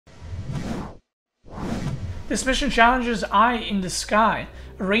This mission challenges Eye in the Sky.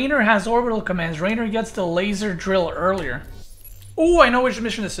 Raynor has orbital commands. Raynor gets the laser drill earlier. Oh, I know which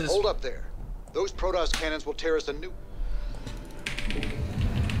mission this is. Hold up there. Those Protoss cannons will tear us a new...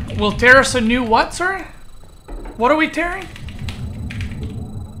 Will tear us a new what, sorry? What are we tearing?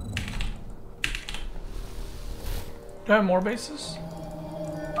 Do I have more bases?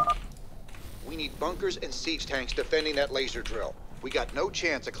 We need bunkers and siege tanks defending that laser drill. We got no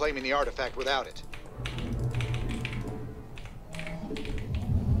chance of claiming the artifact without it.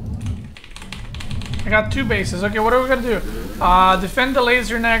 I got 2 bases. Okay, what are we gonna do? Defend the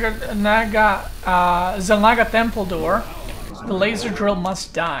laser Zelnaga temple door. The laser drill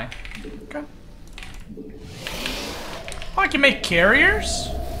must die. Okay. Oh, I can make carriers?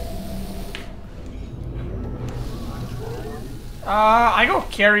 I go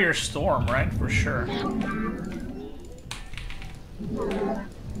carrier storm, right? For sure.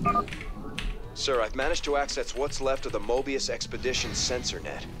 Sir, I've managed to access what's left of the Mobius Expedition sensor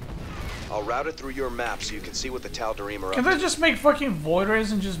net. I'll route it through your map so you can see what the Tal'Darim are up to. Can I just make fucking void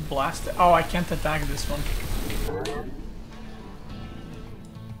rays and just blast it? Oh, I can't attack this one.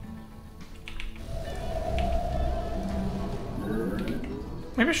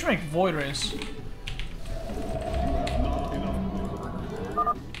 Maybe I should make void rays.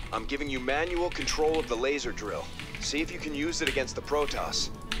 I'm giving you manual control of the laser drill. See if you can use it against the Protoss.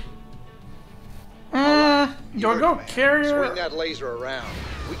 Do I go carrier? Swing that laser around.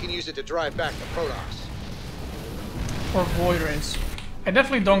 We can use it to drive back the Protoss. Or void rays. I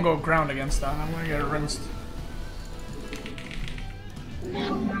definitely don't go ground against that. I'm gonna get rinsed.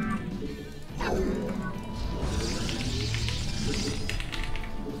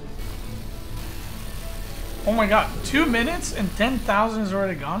 Oh my god, 2 minutes and 10,000 is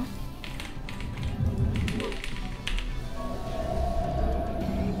already gone?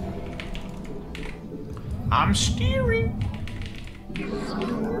 I'm steering. Your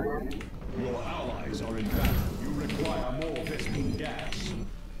allies are in battle. You require more Vespene gas.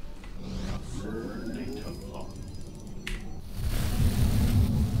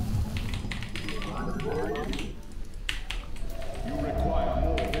 You require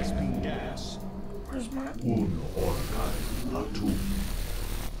more Vespene gas. Where's my...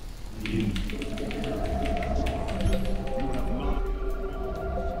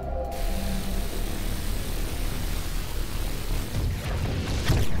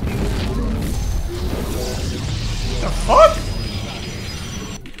 The fuck?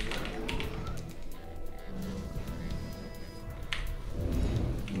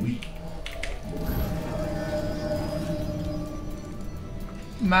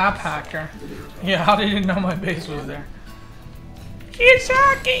 Map hacker. Yeah, how did you know my base was there? It's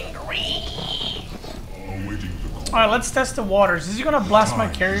hacking green. Alright, let's test the waters. Is he gonna blast my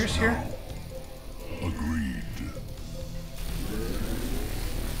carriers here? Agreed.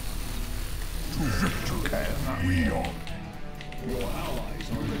 Okay, We are. Your allies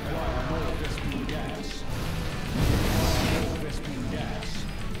are requiring more Vespene gas. More Vespene gas.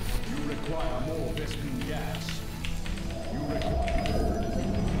 You require more Vespene gas. You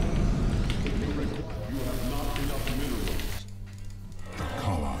have not enough minerals. The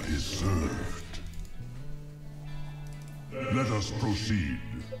Kala is served. Let us proceed.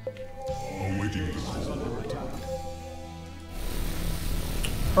 Awaiting the call. Under attack.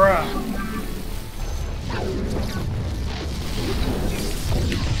 Bruh.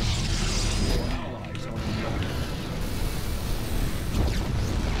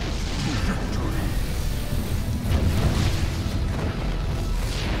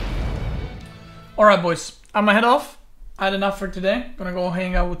 Alright boys, I'm gonna head off. I had enough for today. Gonna go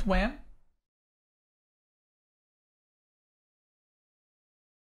hang out with Wham.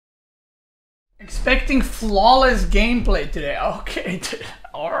 Expecting flawless gameplay today. Okay,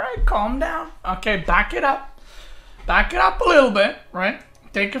 alright, calm down. Okay, back it up. Back it up a little bit, right?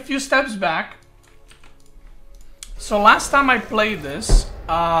 Take a few steps back. So last time I played this,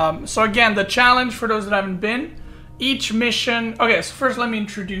 so again, the challenge for those that haven't been, each mission, okay, so first let me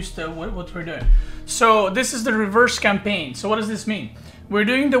introduce what we're doing. So this is the reverse campaign. So what does this mean? We're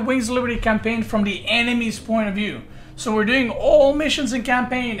doing the Wings of Liberty campaign from the enemy's point of view. So we're doing all missions in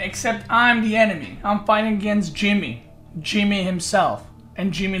campaign except I'm the enemy. I'm fighting against Jimmy himself.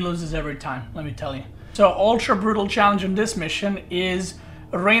 And Jimmy loses every time, let me tell you. So ultra brutal challenge in this mission is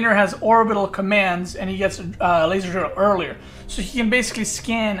Raynor has orbital commands and he gets laser drill earlier. So he can basically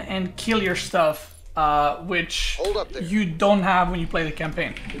scan and kill your stuff, which you don't have when you play the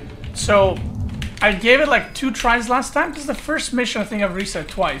campaign. So I gave it like 2 tries last time. This is the first mission I think I've reset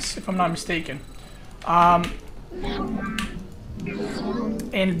twice, if I'm not mistaken.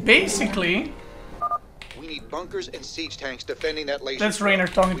 And basically, we need bunkers and siege tanks defending that laser. That's Raynor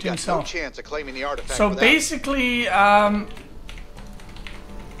talking to No himself. chance of claiming the artifact So without basically,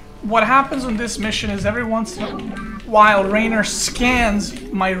 what happens on this mission is every once in a while Raynor scans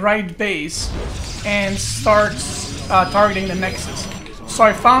my right base and starts targeting the Nexus. So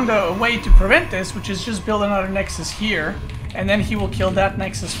I found a way to prevent this, which is just build another Nexus here, and then he will kill that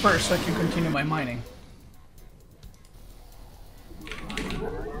Nexus first so I can continue my mining.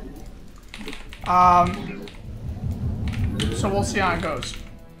 So we'll see how it goes.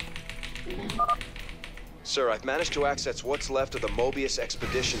 Sir, I've managed to access what's left of the Mobius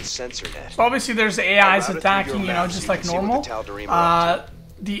Expedition sensor net. So obviously there's AIs attacking, you know, just like normal.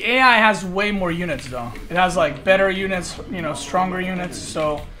 The AI has way more units though. It has like better units, you know, stronger units,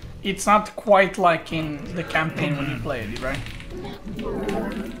 so it's not quite like in the campaign when you play it, right?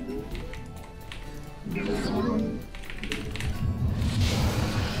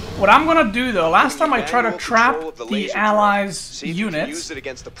 What I'm gonna do though, last time I tried to trap the allies' units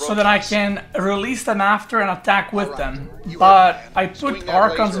so that I can release them after and attack with them, but I put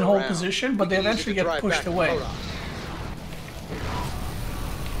Archons in hold position, but they eventually get pushed away.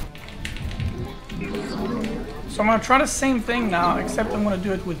 So I'm gonna try the same thing now, except I'm gonna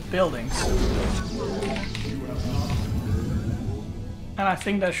do it with buildings. And I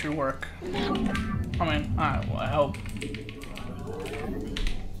think that should work. I mean, I hope.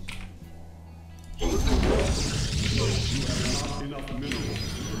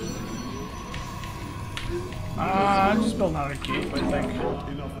 Just build another keep, I think.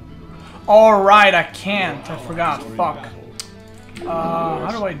 Alright, I can't. I forgot. Fuck. How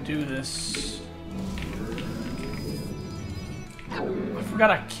do I do this? I forgot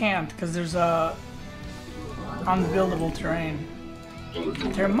I can't, because there's a unbuildable terrain.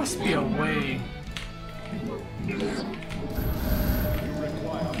 There must be a way. You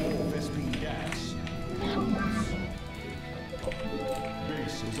require more Vespene gas.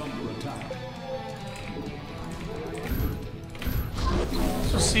 Base is under attack.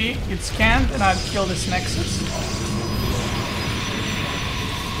 So see, it's scanned and I've killed this Nexus.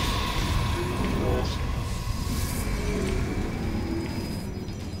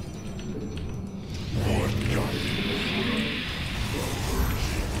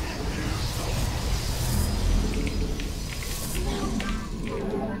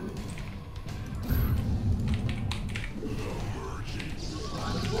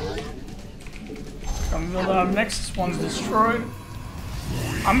 I'm building up Nexus, one's destroyed.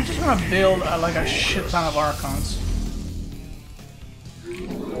 I'm just gonna build like a shit ton of Archons.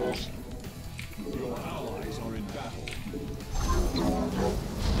 Your allies are in battle.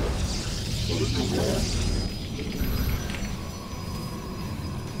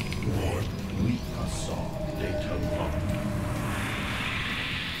 What we saw, they come up.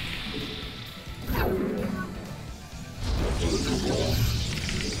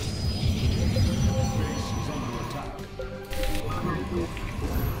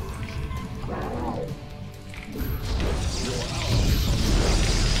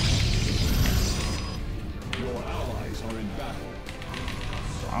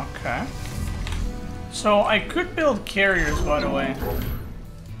 Okay. So I could build carriers, by the way,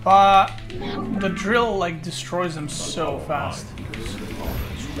 but the drill like destroys them so fast.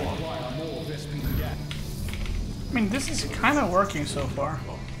 I mean, this is kind of working so far.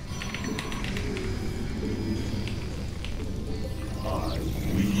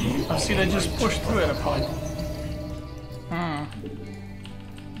 I see they just pushed through it a point.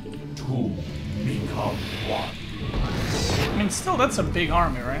 Two become one. I mean, still, that's a big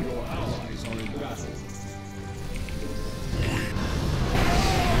army, right? Your allies are in battle.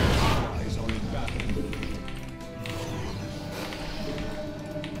 Allies are in battle.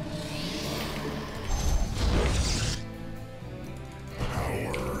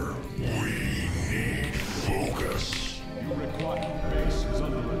 Power. We need focus. You require base is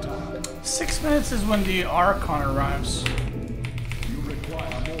under attack. 6 minutes is when the Archon arrives. You require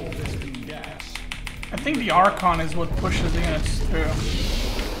more Vespene gas. I think the Archon is what pushes the units through.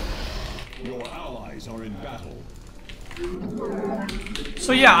 Your allies are in battle.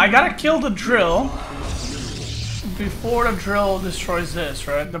 So yeah, I gotta kill the drill before the drill destroys this,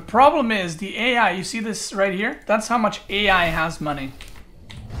 right? The problem is the AI, you see this right here? That's how much AI has money.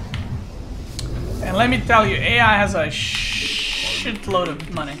 And let me tell you, AI has a shitload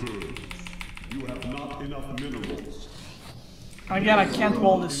of money. You have not enough minerals. Again, I can't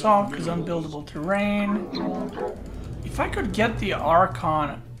wall this off because unbuildable terrain. If I could get the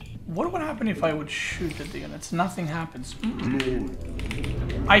Archon, what would happen if I would shoot at the units? Nothing happens.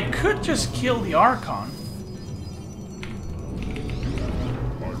 I could just kill the Archon.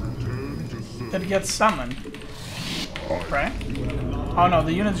 That gets summoned. Right? Oh no,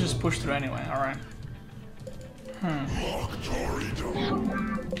 the units just push through anyway. Alright.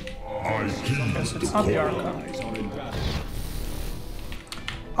 Okay, so it's not the Arca.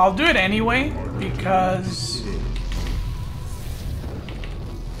 I'll do it anyway, because...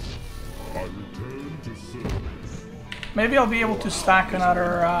 maybe I'll be able to stack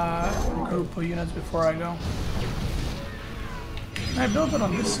another group of units before I go. Can I build it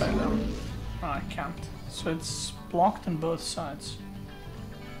on this side though? Oh, I can't. So it's blocked on both sides.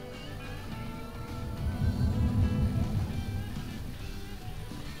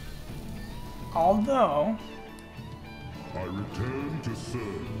 Although... I return to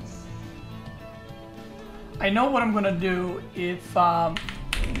serve. I know what I'm gonna do if I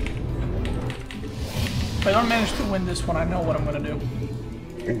don't manage to win this one. I know what I'm gonna do.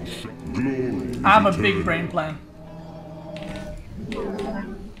 I have a big brain plan.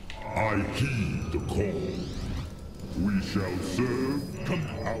 I heed the call. We shall serve. Come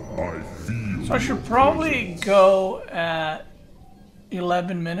how I feel. So I should probably go at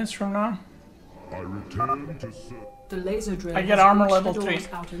 11 minutes from now. I return to serve. The laser drill I get has armor reached level the 3. doors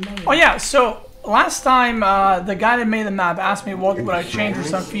out in melee. Oh yeah, so last time the guy that made the map asked me what would I change or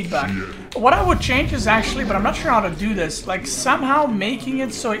some feedback. What I would change is actually, but I'm not sure how to do this, like somehow making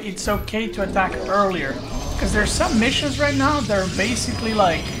it so it's okay to attack earlier. Because there's some missions right now that are basically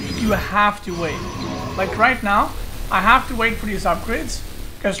like, you have to wait. Like right now, I have to wait for these upgrades.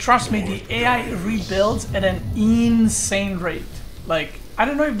 Because trust me, the AI rebuilds at an insane rate. Like, I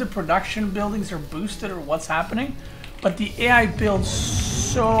don't know if the production buildings are boosted or what's happening, but the AI builds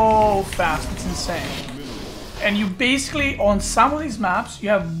so fast, it's insane. And you basically, on some of these maps, you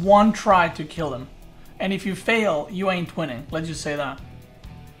have one try to kill them. And if you fail, you ain't winning, let's just say that.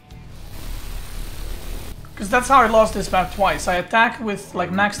 Because that's how I lost this map twice. I attacked with like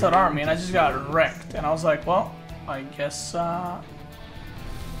maxed out army and I just got wrecked. And I was like, well, I guess I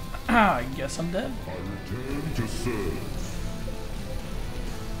guess I'm dead. I return to serve.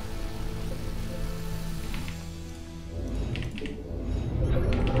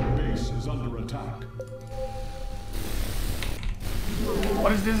 Base is under attack.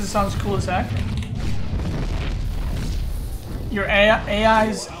 What is this? It sounds cool as heck. Your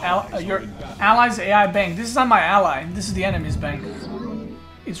allies AI bank. This is not my ally. This is the enemy's bank.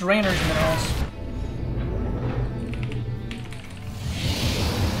 It's Rainer's minerals.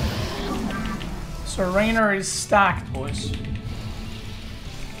 So Rainer is stacked, boys.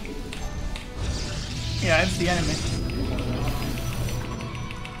 Yeah, it's the enemy.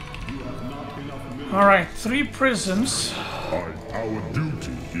 Alright, 3 prisms. Our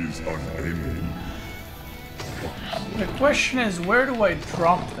duty is unending. The question is, where do I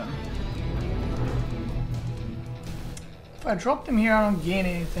drop them? If I drop them here, I don't gain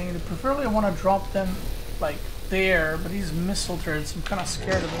anything. Preferably I want to drop them, like, there, but these missile turrets, I'm kind of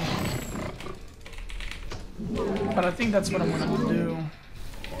scared of them. But I think that's what I'm going to do.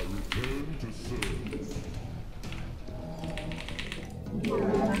 I return to serve.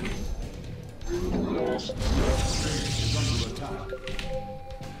 Base is under attack.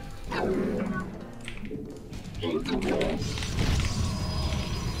 You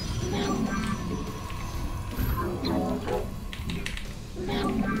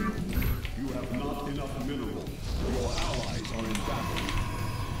have not enough minerals. Your allies are in battle.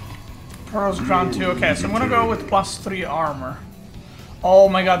 Pearl's Crown 2. Okay, so I'm going to go with +3 armor. Oh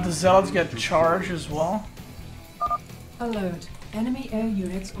my god, the Zealots get charged as well. Alert. Enemy air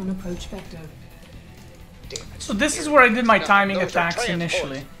units on approach vector. So this is where I did my timing Those are attacks transports.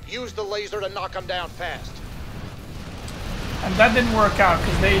 initially. Use the laser to knock them down fast. And that didn't work out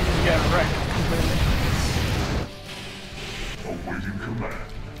because they just get wrecked completely. Awaiting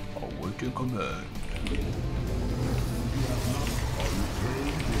command. Awaiting command.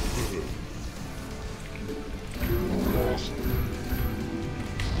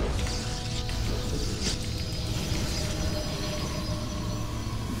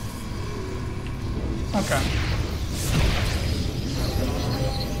 Okay.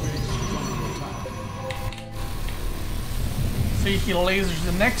 So he lasers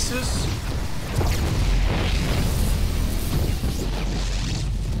the Nexus.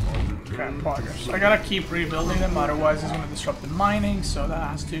 Okay, progress. I gotta keep rebuilding them, otherwise it's gonna disrupt the mining, so that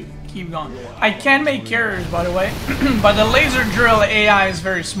has to keep going. I can make carriers, by the way, but the laser drill AI is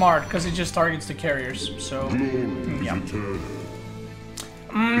very smart because it just targets the carriers. So, yeah.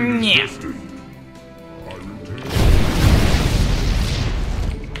 Yeah.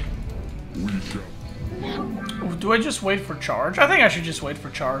 Do I just wait for charge? I think I should just wait for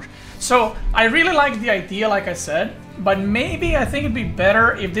charge. So, I really like the idea, like I said, But maybe I think it'd be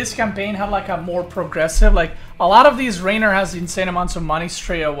better if this campaign had like a more progressive, like a lot of these Raynor has insane amounts of money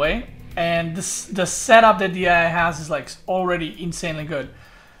straight away, and the setup that the AI has is like already insanely good.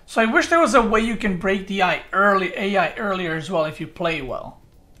 So I wish there was a way you can break the AI earlier as well if you play well,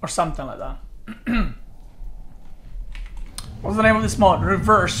 or something like that. What's the name of this mod?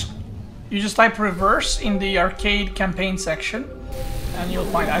 Reverse. You just type reverse in the arcade campaign section, and you'll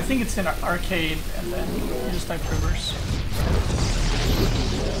find. I think it's in arcade, and then you just type reverse.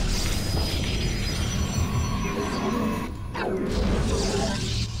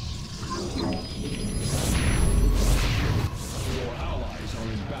 Your allies are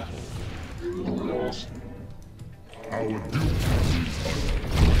in battle. Our duty is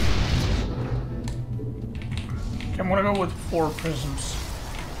Okay, I'm gonna go with 4 prisms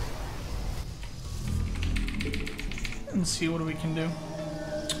and see what we can do.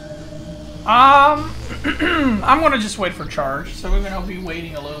 I'm gonna just wait for charge, so we're gonna be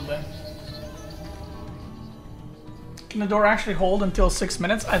waiting a little bit. Can the door actually hold until 6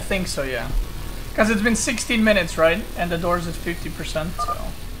 minutes? I think so, yeah. Because it's been 16 minutes, right? And the door's at 50%, so...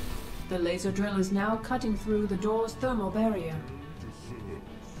 The laser drill is now cutting through the door's thermal barrier.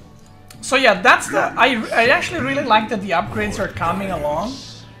 So yeah, that's the... I actually really like that the upgrades are coming along.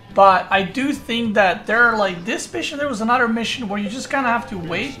 But I do think that there are like... This mission, there was another mission where you just kind of have to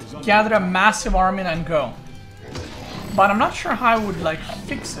wait, gather a massive army and go. But I'm not sure how I would like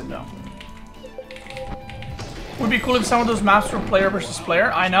fix it though. Would be cool if some of those maps were player versus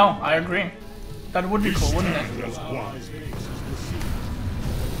player. I know, I agree. That would be cool, wouldn't it?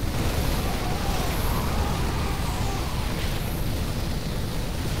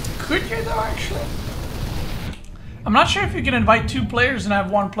 Could you though, actually? I'm not sure if you can invite 2 players and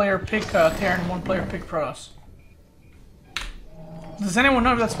have 1 player pick Terran and 1 player pick Protoss. Does anyone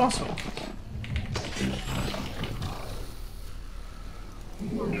know if that's possible?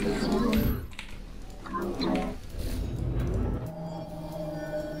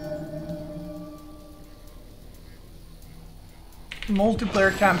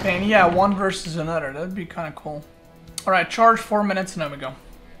 Multiplayer campaign, yeah, 1 versus another. That'd be kind of cool. All right, charge 4 minutes and there we go.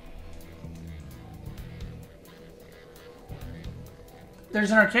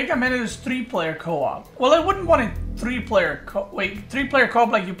 There's an arcade campaign that is 3-player co-op. Well, I wouldn't want a 3-player wait, 3-player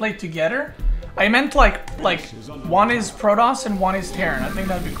co-op like you play together. I meant like 1 is Protoss and 1 is Terran. I think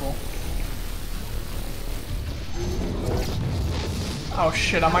that'd be cool. Oh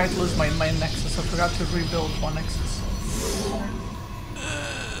shit, I might lose my Nexus. I forgot to rebuild 1 Nexus.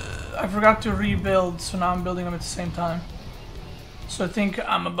 I forgot to rebuild, so now I'm building them at the same time. So I think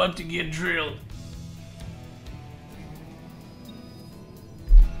I'm about to get drilled.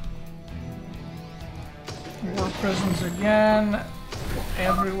 War prisms again,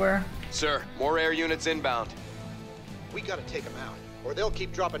 everywhere. Sir, more air units inbound. We gotta take them out, or they'll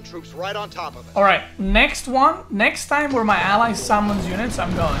keep dropping troops right on top of us. Alright, next time where my ally summons units,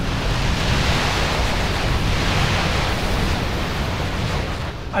 I'm going.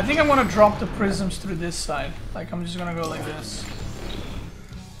 I think I'm gonna drop the prisms through this side. Like, I'm just gonna go like this.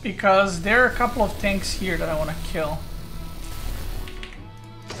 Because there are a couple of tanks here that I wanna kill.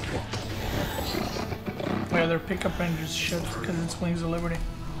 Oh yeah, their pickup rangers shit because it's Wings of Liberty.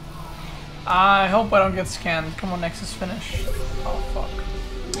 I hope I don't get scanned. Come on, Nexus finish. Oh fuck.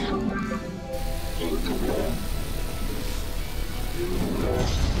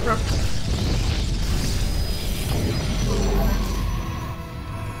 Rip.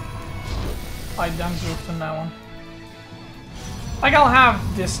 I dunked on that one. Like, I'll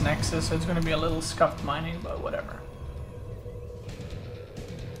have this Nexus, so it's gonna be a little scuffed mining, but whatever.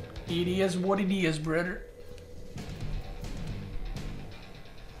 It is what it is, brother.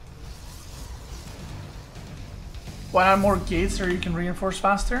 Why not more gates so you can reinforce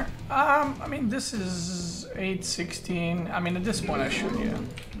faster? I mean, this is 8:16. I mean, at this point I should, yeah.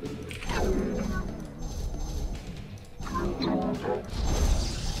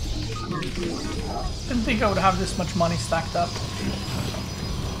 Didn't think I would have this much money stacked up.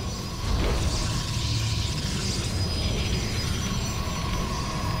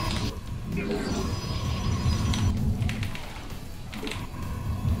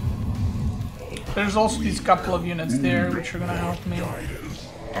 There's also these couple of units there which are gonna help me.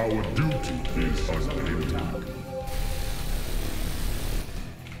 Our duty is unlimited.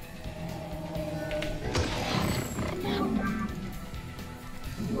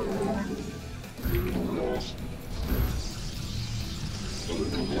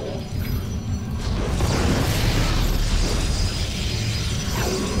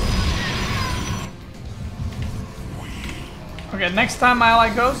 Okay, next time my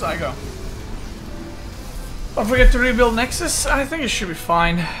ally goes, I go. Don't forget to rebuild Nexus. I think it should be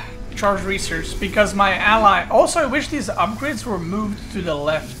fine. Charge research because my ally. Also, I wish these upgrades were moved to the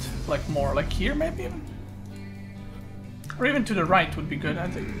left, like more, like here maybe even, or even to the right would be good. I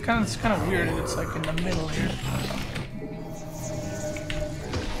think it's kind of weird if it's like in the middle here.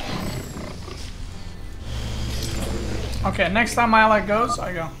 Okay, next time my ally goes,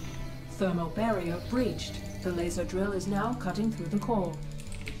 I go. Thermal barrier breached. The laser drill is now cutting through the core.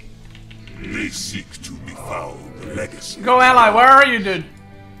 They seek to befoul legacy. Go, ally. Where are you, dude?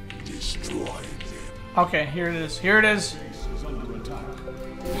 Destroy them. Okay, here it is. Here it is.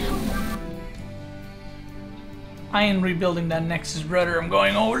 I ain't rebuilding that Nexus, brother. I'm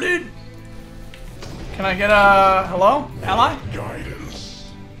going over, dude. Can I get a hello, ally? Guidance.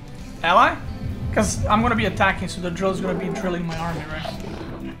 Ally? Because I'm gonna be attacking, so the drill's gonna be drilling my army, right?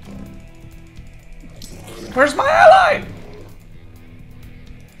 Where's my ally?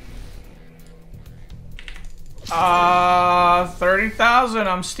 30,000.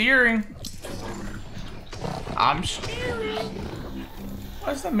 I'm steering. I'm steering.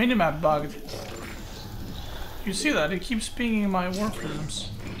 Why is the minimap bugged? You see that? It keeps pinging my war prisms.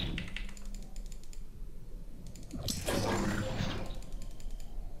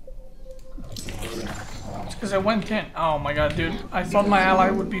 It's because I went in. Oh my god, dude. I thought my ally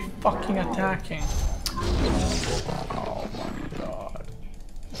would be fucking attacking. Oh my god.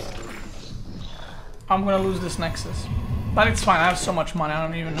 I'm gonna lose this Nexus. But it's fine, I have so much money, I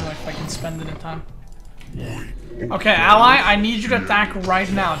don't even know if I can spend it in time. Okay, ally, I need you to attack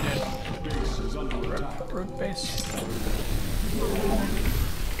right now, dude. Root base.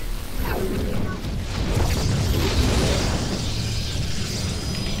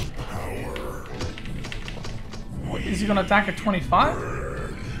 Is he gonna attack at 25?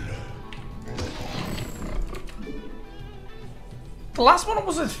 The last one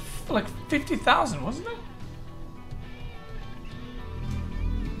was at like 50,000, wasn't it?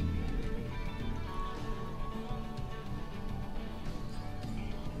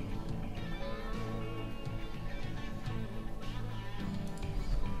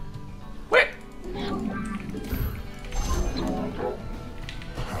 Wait.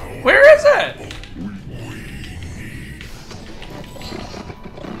 Where is it?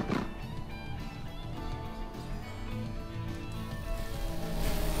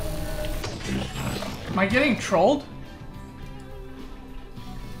 Am I getting trolled?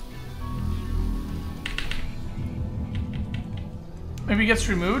 Maybe he gets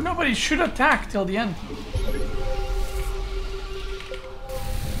removed? No, but he should attack till the end.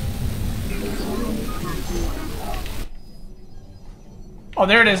 Oh,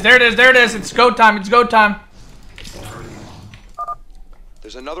 there it is, there it is, there it is! It's go time, it's go time!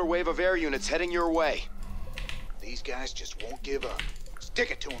 There's another wave of air units heading your way. These guys just won't give up.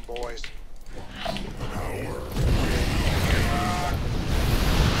 Stick it to them, boys.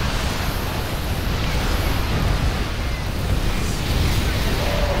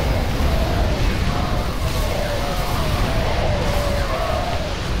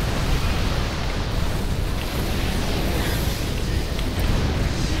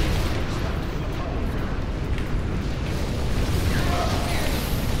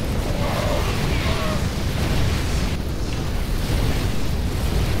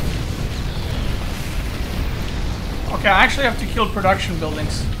 Okay, I actually have to kill production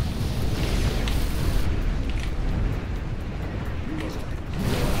buildings.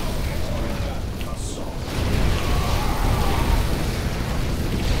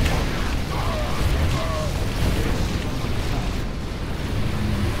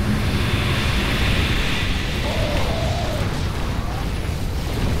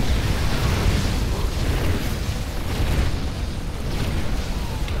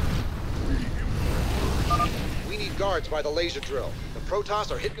 Guards by the laser drill. The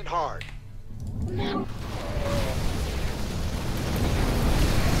Protoss are hitting it hard. Your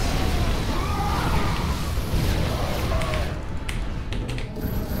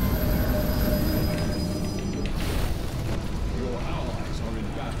allies are in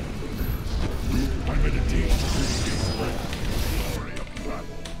battle. I meditate to glory of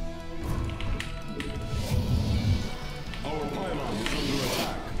battle. Our pylon is under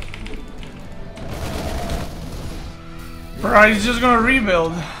attack. Right, he's just gonna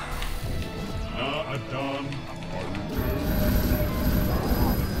rebuild. Adon.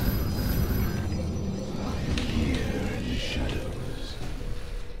 Here in the shadows.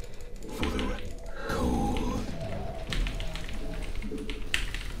 For the cold.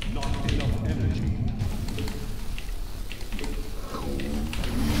 Not enough energy.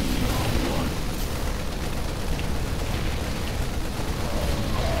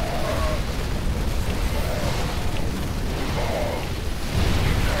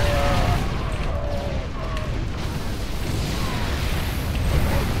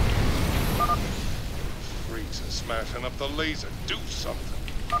 Turn up the laser. Do something.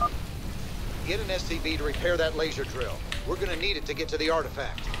 Get an SCV to repair that laser drill. We're gonna need it to get to the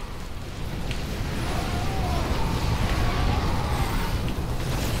artifact.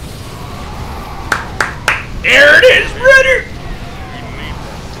 There it is, brother! We need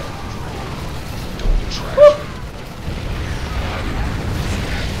that. Don't trash it.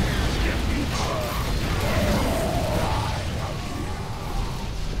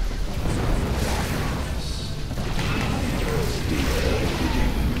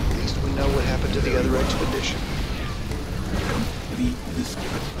 At least we know what happened to the other expedition.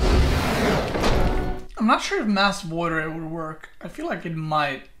 I'm not sure if Mass Void Ray would work. I feel like it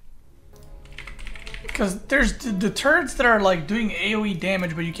might. Because there's the turrets that are like doing AoE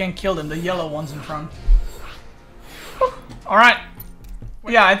damage, but you can't kill them. The yellow ones in front. Alright.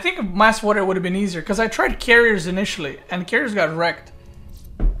 Yeah, I think Mass Void Ray would have been easier. Because I tried carriers initially, and carriers got wrecked.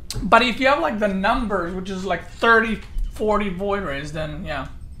 But if you have like the numbers, which is like 30, 40 Void Rays, then yeah.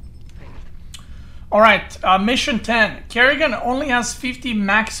 Alright, mission 10. Kerrigan only has 50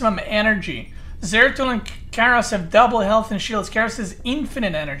 maximum energy. Zeratul and Karas have double health and shields. Karas has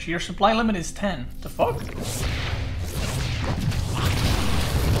infinite energy. Your supply limit is 10. The fuck?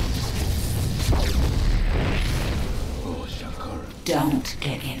 Don't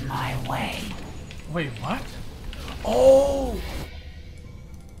get in my way. Wait, what? Oh!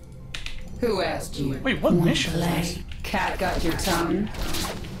 Who asked you? Wait, what mission is this? Play. Cat got your tongue?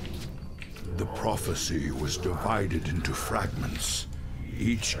 The prophecy was divided into fragments,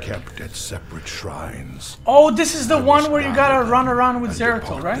 each kept at separate shrines. Oh, this is the one where you gotta run around with and Zeratul,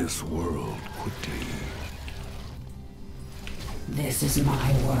 depart right? this world quickly. This is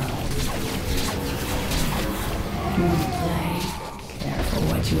my world. Play. Careful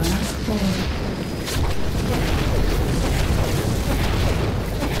what you ask for.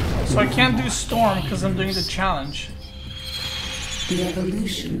 So I can't do Storm because I'm doing the challenge. The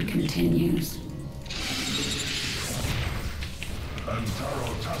evolution continues.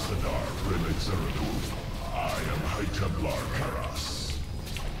 Antaro Tassadar, Relic Zeratul. I am High Templar Karas.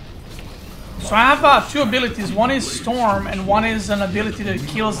 So I have two abilities. One is Storm, and one is an ability that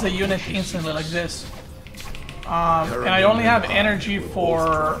kills the unit instantly, like this. And I only have energy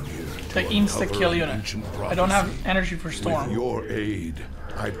for the insta-kill unit. I don't have energy for Storm. With your aid,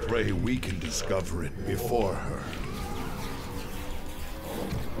 I pray we can discover it before her.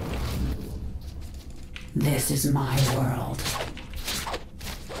 This is my world.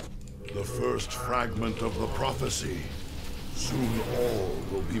 The first fragment of the prophecy. Soon all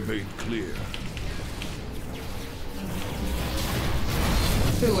will be made clear.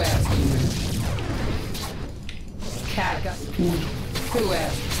 Who asked you? Cat got... Who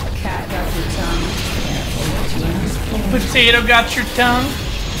asked? Cat got your tongue? Careful what you ask for. Potato got your tongue?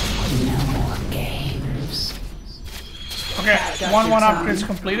 No more games. Okay, one upgrade's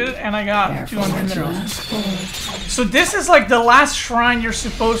completed, and I got 200 minerals. So this is like the last shrine you're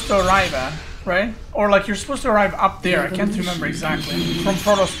supposed to arrive at, right? Or like you're supposed to arrive up there. I can't remember exactly from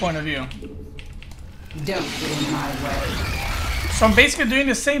Protoss' point of view. Don't get in my way. So I'm basically doing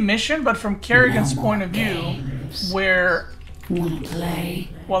the same mission, but from Kerrigan's point of view, where... Wanna play?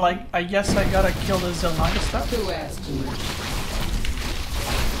 Well, I guess I gotta kill the Zelnaga stuff. Who asked you?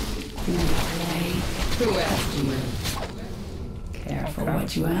 Wanna play? Who asked you? Careful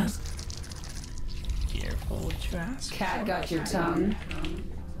what you ask. Careful what you ask. Cat got your tongue.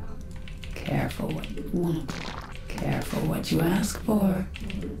 Careful what you want. Careful what you ask for.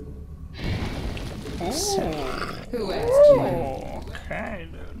 So, who asked you? Okay,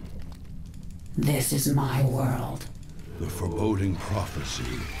 dude. This is my world. The foreboding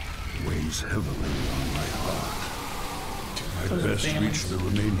prophecy weighs heavily on my heart. I'd best reach the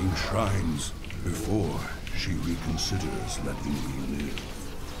remaining shrines before she reconsiders letting me live.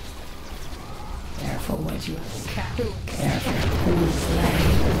 Careful what you ask. Cat. Careful. Play.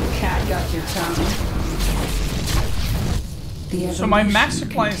 Cat got your tongue. So my max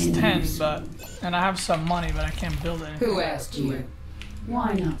supply is 10, but... And I have some money, but I can't build anything. Who asked you?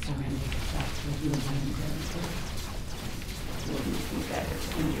 Why not surrender?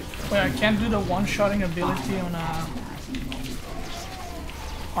 Wait, I can't do the one-shotting ability on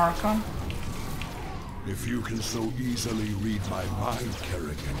Archon? If you can so easily read my mind,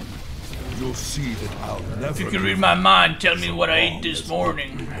 Kerrigan, you'll see that I'll never... If you can read my mind, tell me what I ate this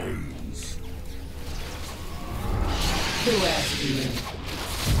morning. Who asked you?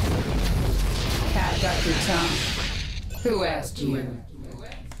 Cat got your tongue. Who asked you?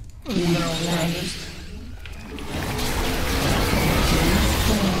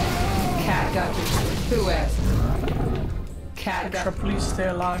 Cat got your tongue. Who asked? Cat got... Please stay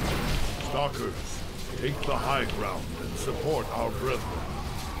alive. Stalkers, Take the high ground and support our brethren.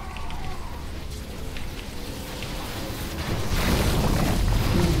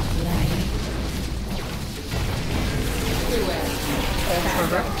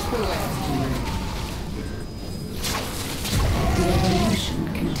 The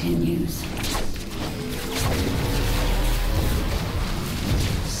evolution continues.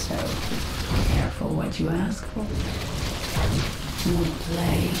 So, careful what you ask for. Wanna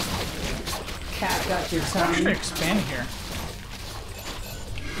play? Cat got your How should I tongue. expand here?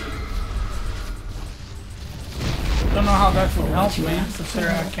 Don't know how that would help me,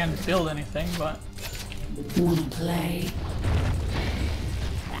 considering I can't build anything, but... Wanna play?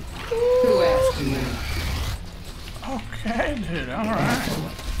 Who asked you? Okay, dude, alright.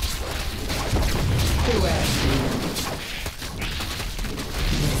 Who asked you?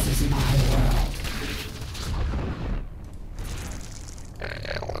 This is my world.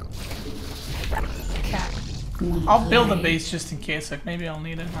 Cat. Wanna I'll build a play? base just in case, like maybe I'll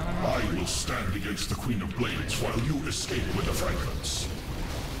need it, I don't know. I will stand against the Queen of Blades while you escape with the fragments.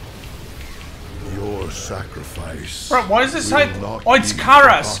 Your sacrifice. Bro, why is this will height? not Oh, it's be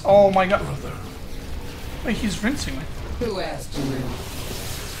Karas! forgotten, Oh my god. brother. Wait, he's rinsing me. Who asked you?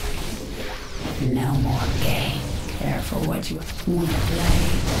 No more game. Careful what you wanna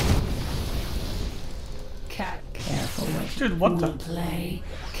play. Cat. Careful what you Dude, what the? wanna play.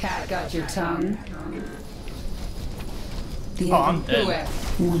 Cat got your tongue. The Oh, I'm Who dead.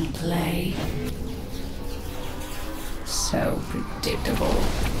 asked? wanna play. So predictable.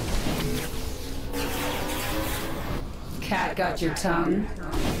 Cat got your tongue.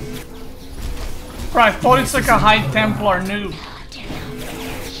 Bro, I thought it's like a High Templar noob.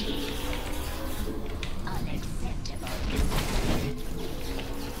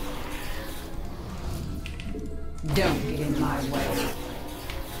 Don't get in my way.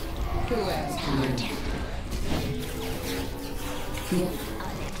 Who asked you? The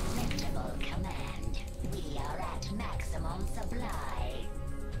Unacceptable command. We are at maximum supply.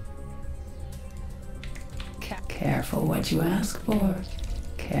 careful what you ask for.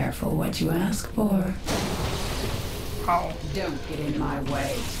 Careful what you ask for. Oh. Don't get in my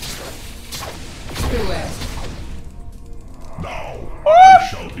way. Who asked? Now, I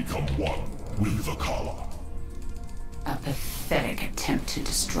shall become one with the Kala. A pathetic attempt to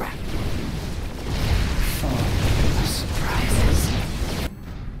distract me. Full of surprises.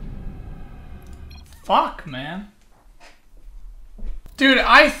 Fuck, man. Dude,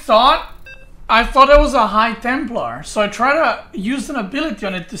 I thought it was a High Templar, so I tried to use an ability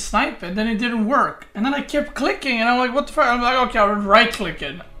on it to snipe it, then it didn't work. And then I kept clicking, and I'm like, what the fuck? I'm like, okay, I'll right-click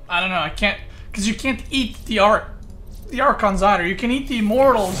it. I don't know, I can't, because you can't eat the Archons either. You can eat the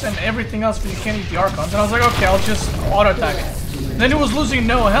Immortals and everything else, but you can't eat the Archons. And I was like, okay, I'll just auto-attack it. Then it was losing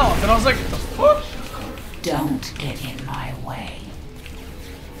no health, and I was like, the fuck? Don't get in my way.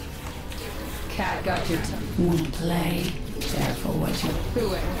 Cat got your tongue. Wanna play? Careful what you...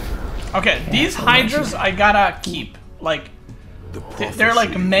 Who asked? Okay, these Hydras I gotta keep. Like, they're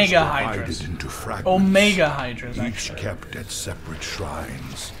like prophecy Mega was divided Hydras. into fragments, Omega Hydras, each actually. kept at separate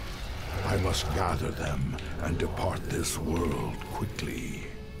shrines. I must gather them and depart this world quickly.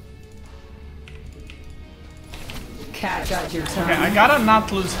 Cat got your tongue. Okay, I gotta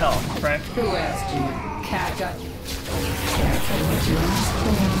not lose health, right? Who asked you? Cat got you. Careful what you ask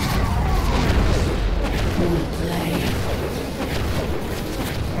for. Wanna play?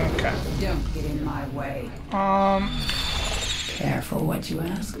 Okay. Don't get in my way. Careful what you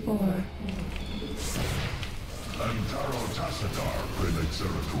ask for. Antaro Tassadar, Prelate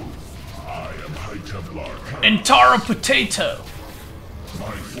Zeratul. I am High Templar Kara. Entara Potato.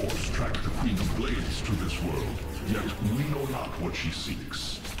 My force tracked the Queen of Blades to this world, yet we know not what she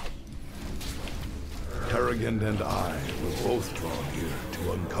seeks. Tarragand and I were both drawn here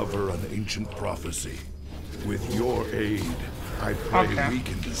to uncover an ancient prophecy. With your aid, I pray Okay. we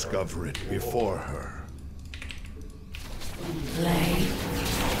can discover it before her. Play.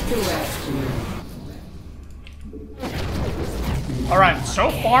 Who asked you? Alright, so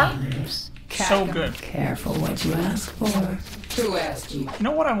far, Cat so got- good. Careful what you ask for. Who asked you? You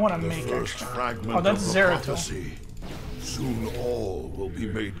know what I want to The make, first actually? fragment Oh, that's of the Zeratul. prophecy. Soon all will be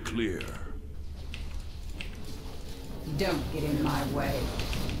made clear. Don't get in my way.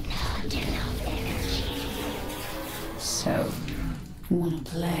 So, wanna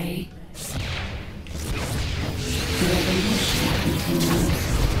play? Revolution continues.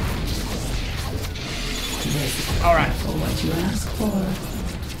 This Alright. for what you ask for.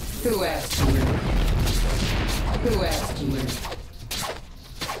 Who asked you? Who asked you?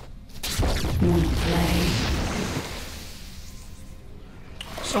 Wanna play?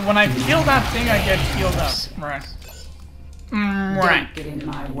 So when I kill that thing, I get healed up. Right. Right. Don't get in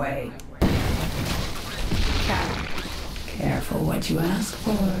my way. Cat. Careful what you ask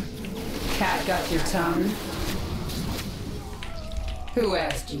for. Cat got your tongue? Who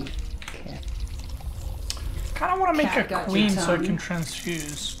asked you? Kind of want to make Cat a got queen your so I tongue? can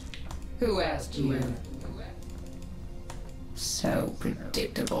transfuse. Who asked you? So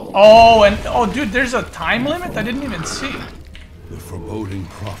predictable. Oh, and oh, dude, there's a time limit? I didn't even see. The foreboding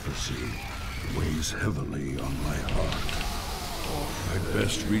prophecy weighs heavily on my heart. I'd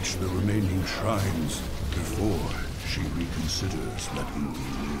best reach the remaining shrines before she reconsiders letting me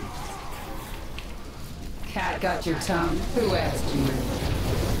live. Cat got your tongue? Who asked you?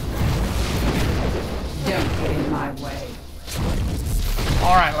 Don't get in my way.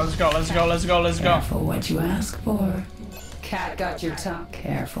 Alright, let's go, let's go, let's go, let's go. Careful what you ask for. Cat got your tongue?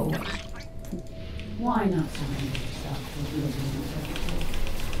 Careful. Why not surrender yourself to living?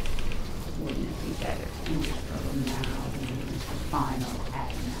 Wouldn't it be better to go now than the final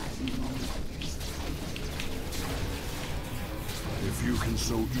agonizing moment of your life? If you can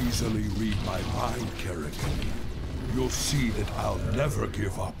so easily read my mind, Kerrigan, you'll see that I'll never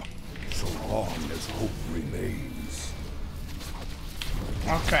give up, so long as hope remains.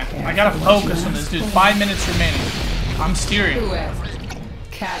 Okay, I gotta focus on this, dude. 5 minutes remaining. I'm steering. Who asked?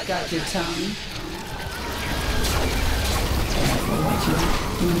 Cat got your tongue? Careful what you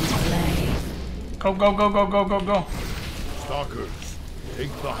play. Go, go, go, go, go, go, go. Stalkers,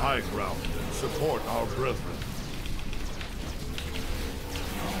 take the high ground and support our brethren.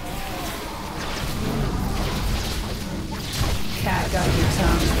 Cat got your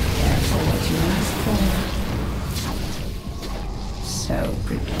tongue. Careful what you ask for. So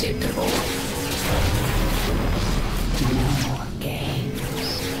predictable. No more games.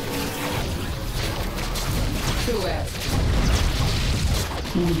 Who asked?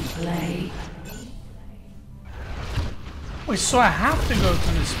 Play. Wait, so I have to go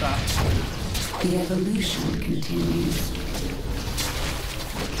through this path. The evolution continues.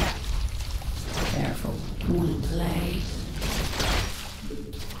 Careful. Wanna play?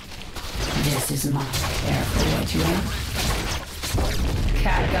 This is mine. Careful what you want.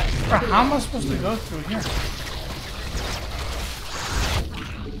 Cat got. Bro, how am I supposed to go through here?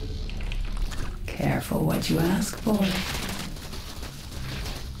 Careful what you ask for. No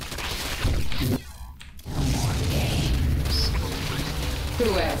more games. Who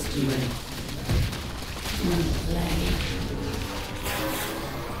asked you? Wanna play?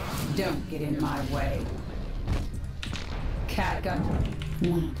 Don't get in my way. Cat got.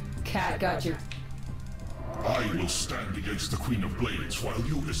 Cat got your. I will stand against the Queen of Blades while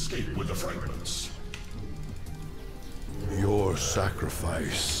you escape with the fragments. Your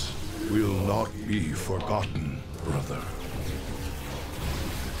sacrifice will not be forgotten, brother.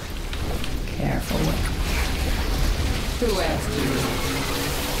 Careful. Who asked you?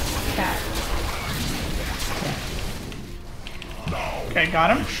 Cat. Now, Okay,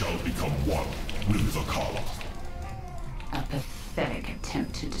 got him. I shall become one with the Kala. A pathetic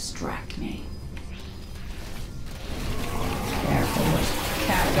attempt to distract me. Careful.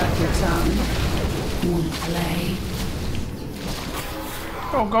 Cat got your tongue. Wanna play?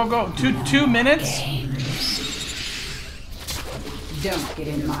 Go, go, go. Two minutes? Games. Don't get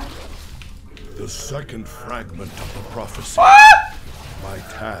in my. The second fragment of the prophecy. What? My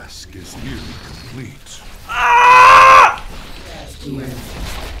task is nearly complete. Ah! No!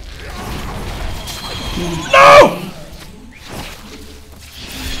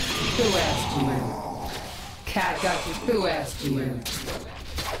 Who asked you? Cat got you. Who asked you?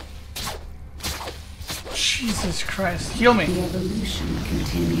 Jesus Christ. Heal me. The evolution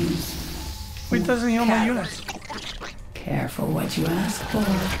continues. Wait, doesn't heal my units. Careful what you ask for.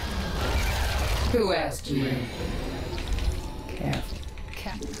 Who asked you? Careful.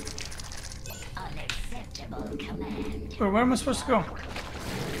 Unacceptable command. Wait, where am I supposed to go?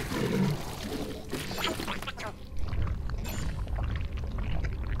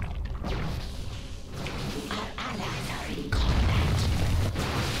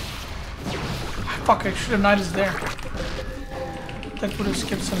 Fuck, I should have knighted there. That would have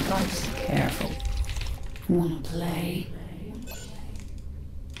skipped some time. Careful. Wanna play?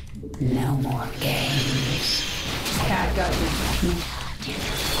 No more games. Cat got you.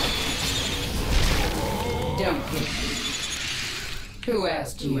 Don't get. Who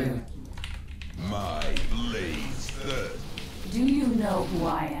asked you? My blades third. Do you know who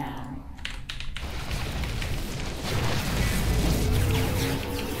I am?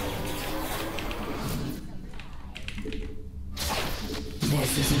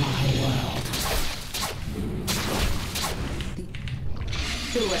 This is my world.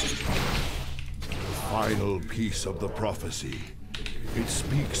 Final piece of the prophecy. It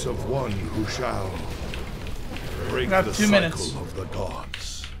speaks of one who shall break Got the 2 cycle minutes. of the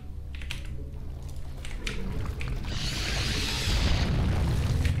gods.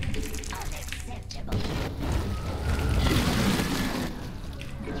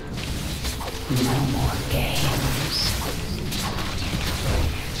 No more games.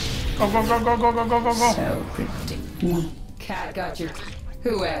 Go, go, go, go, go, go, go, go, go. So predictable. Cat got your...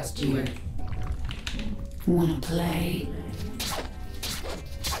 Who asked you? Wanna play?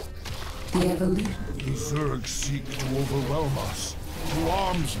 The evolution. The Zerg seek to overwhelm us. To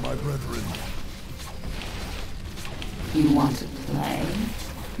arms, my brethren. You want to play,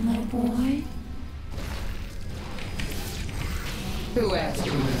 little boy? Who asked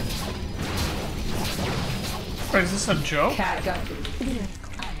you? Wait, is this a joke? Cat got your...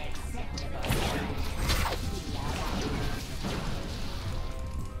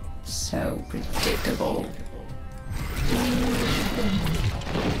 So predictable.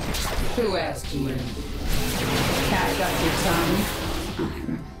 Who asked you? Cat got your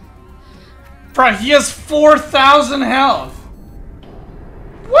tongue. Bro, he has 4,000 health.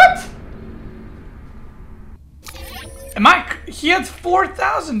 What? He had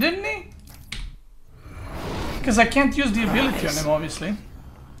 4,000, didn't he? Because I can't use the ability on him, obviously.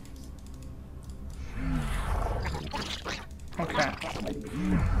 Okay.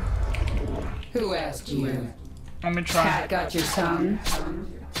 Who asked you? Let me try. Cat got your tongue.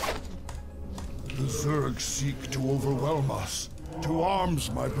 The Zerg seek to overwhelm us. To arms,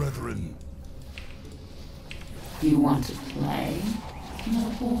 my brethren. You want to play,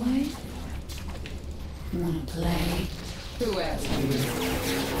 little boy? Wanna play? Who asked you?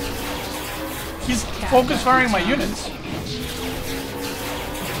 He's focus firing my units.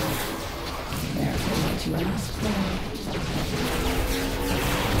 Careful what you ask for.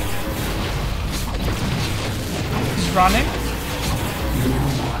 He's running. No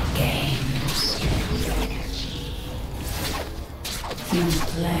more games. You wanna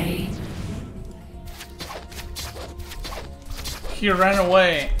play? He ran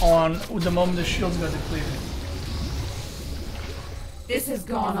away on the moment the shields got depleted. This has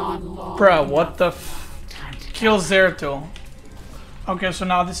gone on long. Bruh, what the f... Kill Zeratul. Okay, so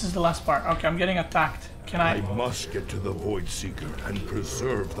now this is the last part. Okay, I'm getting attacked. Can I I... must get to the Void Seeker and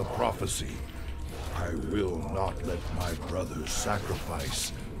preserve the prophecy. I will not let my brother's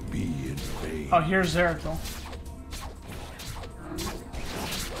sacrifice be in vain. Oh, here's Zeratul.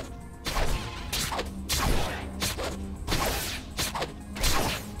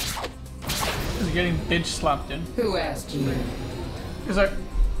 He's getting bitch slapped, dude. Who asked you? He's like...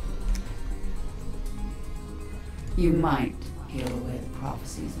 You might heal away the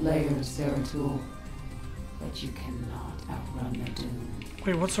prophecy's layers, Zeratul, but you cannot outrun the doom.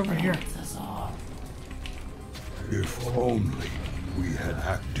 Wait, what's over here? That's us all. If only we had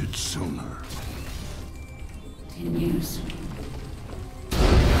acted sooner. Continues.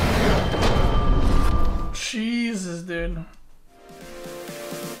 Jesus, dude.